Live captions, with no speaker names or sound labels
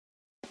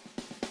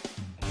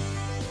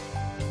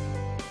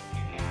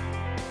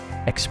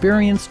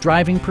Experience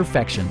driving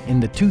perfection in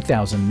the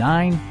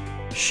 2009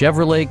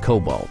 Chevrolet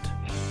Cobalt.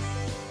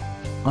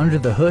 Under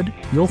the hood,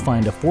 you'll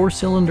find a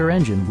 4-cylinder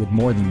engine with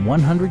more than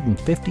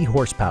 150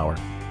 horsepower,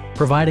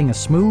 providing a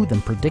smooth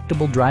and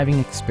predictable driving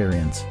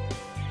experience.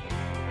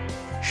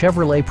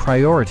 Chevrolet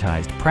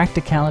prioritized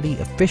practicality,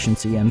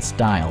 efficiency, and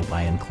style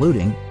by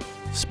including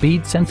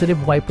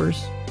speed-sensitive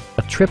wipers,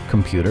 a trip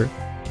computer,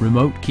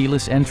 remote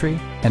keyless entry,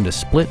 and a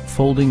split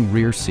folding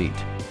rear seat.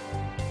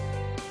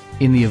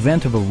 In the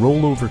event of a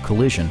rollover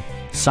collision,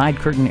 side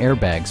curtain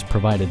airbags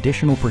provide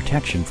additional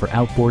protection for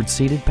outboard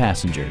seated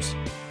passengers.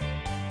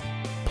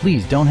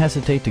 Please don't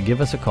hesitate to give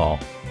us a call.